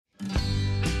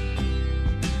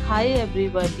Hi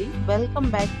everybody,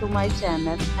 welcome back to my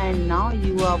channel and now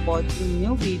you are watching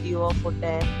new video of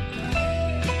hotel.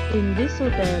 In this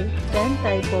hotel, 10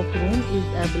 type of room is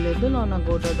available on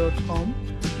agoda.com.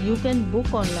 You can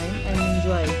book online and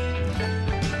enjoy it.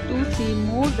 To see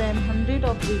more than 100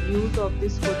 of reviews of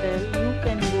this hotel, you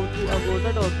can go to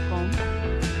agoda.com.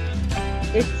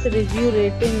 Its review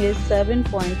rating is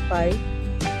 7.5.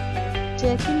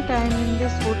 Check-in time in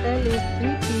this hotel is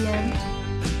 3 p.m.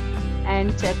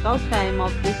 and checkout time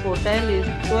of this hotel is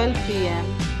 12 p.m.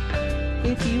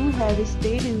 If you have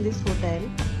stayed in this hotel,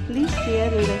 please share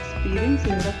your experience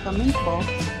in the comment box.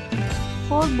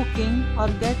 For booking or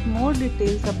get more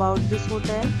details about this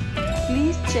hotel,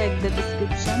 please check the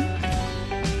description.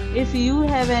 If you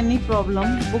have any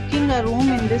problem booking a room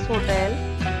in this hotel,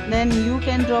 then you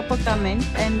can drop a comment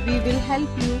and we will help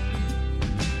you.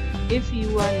 If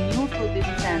you are new to this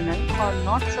channel or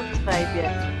not subscribed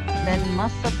yet, then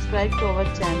must subscribe to our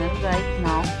channel right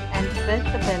now and press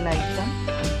the bell icon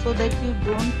so that you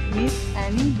don't miss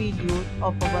any videos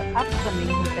of our upcoming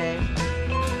hotel.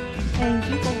 Thank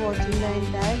you for watching the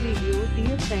entire video.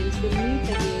 Dear friends, we'll meet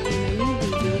again in a new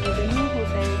video with a new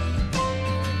hotel.